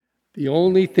The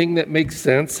only thing that makes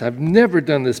sense, I've never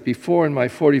done this before in my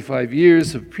 45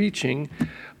 years of preaching,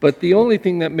 but the only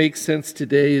thing that makes sense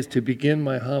today is to begin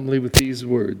my homily with these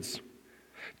words.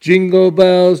 Jingle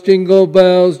bells,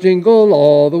 jingle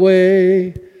all the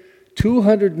way.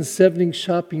 270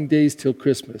 shopping days till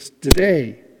Christmas.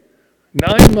 Today,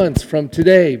 9 months from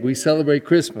today, we celebrate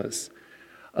Christmas.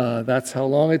 That's how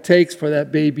long it takes for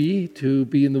that baby to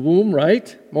be in the womb,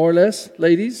 right? More or less,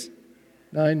 ladies?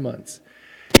 9 months.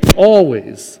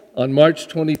 Always on March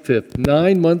 25th,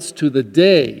 9 months to the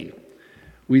day,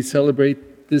 we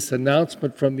celebrate this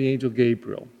announcement from the angel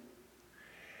Gabriel.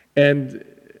 And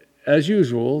as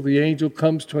usual, the angel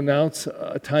comes to announce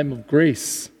a time of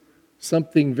grace,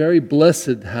 something very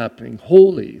blessed happening,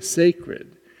 holy,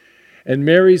 sacred. And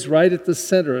Mary's right at the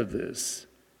center of this.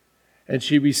 And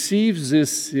she receives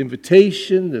this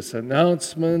invitation, this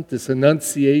announcement, this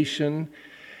annunciation,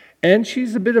 and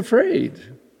she's a bit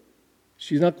afraid.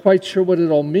 She's not quite sure what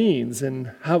it all means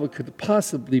and how it could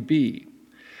possibly be.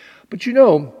 But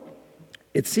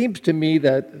it seems to me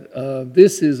that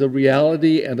this is a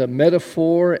reality and a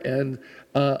metaphor and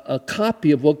a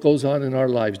copy of what goes on in our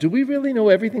lives. Do we really know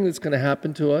everything that's going to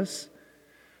happen to us?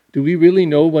 Do we really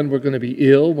know when we're going to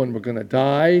be ill, when we're going to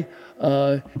die,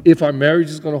 if our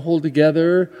marriage is going to hold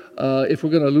together, if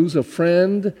we're going to lose a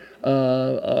friend,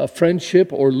 a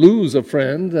friendship, or lose a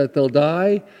friend that they'll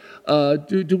die?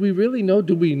 Do we really know?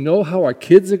 Do we know how our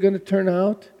kids are going to turn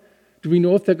out? Do we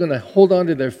know if they're going to hold on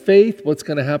to their faith, what's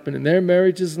going to happen in their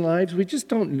marriages and lives? We just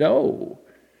don't know.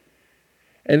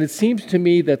 And it seems to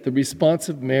me that the response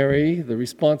of Mary, the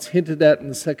response hinted at in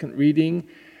the second reading,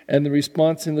 and the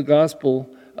response in the gospel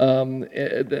in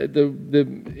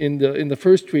the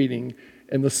first reading,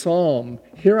 and the psalm,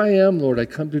 here I am, Lord, I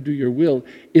come to do your will,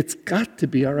 it's got to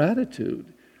be our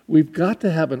attitude. We've got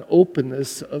to have an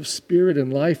openness of spirit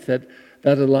and life that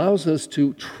allows us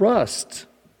to trust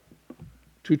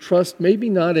maybe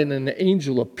not in an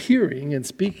angel appearing and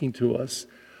speaking to us,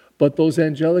 but those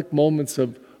angelic moments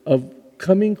of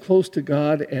coming close to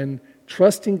God and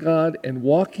trusting God and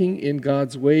walking in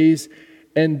God's ways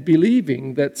and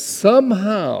believing that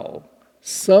somehow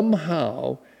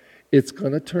it's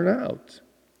going to turn out.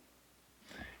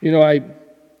 I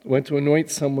went to anoint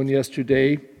someone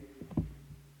yesterday.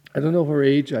 I don't know her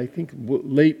age, I think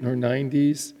late in her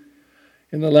 90s.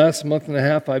 In the last month and a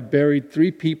half, I've buried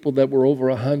 3 people that were over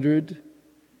 100.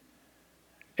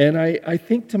 And I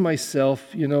think to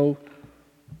myself,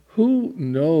 who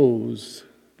knows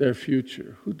their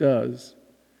future? Who does?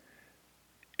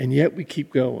 And yet we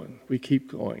keep going. We keep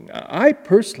going. I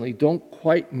personally don't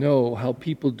quite know how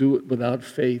people do it without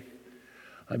faith.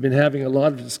 I've been having a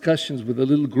lot of discussions with a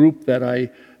little group that I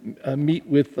meet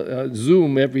with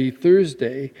Zoom every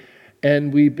Thursday,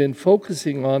 and we've been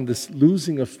focusing on this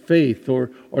losing of faith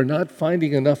or not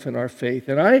finding enough in our faith.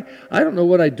 And I don't know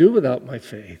what I'd do without my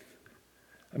faith.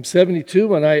 I'm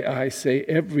 72, and I say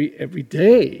every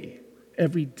day,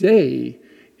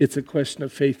 it's a question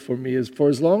of faith for me for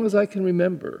as long as I can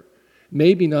remember.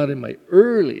 Maybe not in my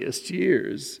earliest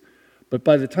years, but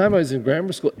by the time I was in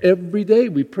grammar school, every day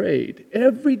we prayed.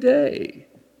 Every day.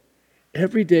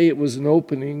 Every day it was an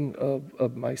opening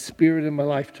of my spirit and my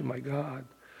life to my God.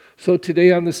 So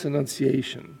today on this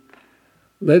Annunciation,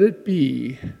 let it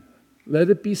be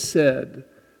said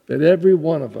that every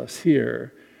one of us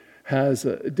here has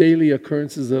daily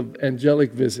occurrences of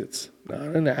angelic visits,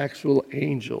 not an actual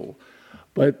angel,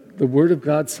 but the Word of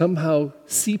God somehow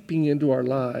seeping into our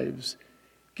lives,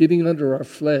 getting under our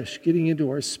flesh, getting into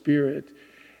our spirit,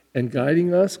 and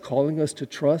guiding us, calling us to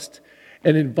trust,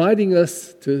 and inviting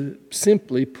us to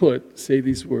simply say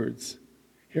these words,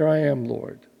 here I am,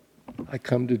 Lord. I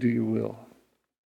come to do your will.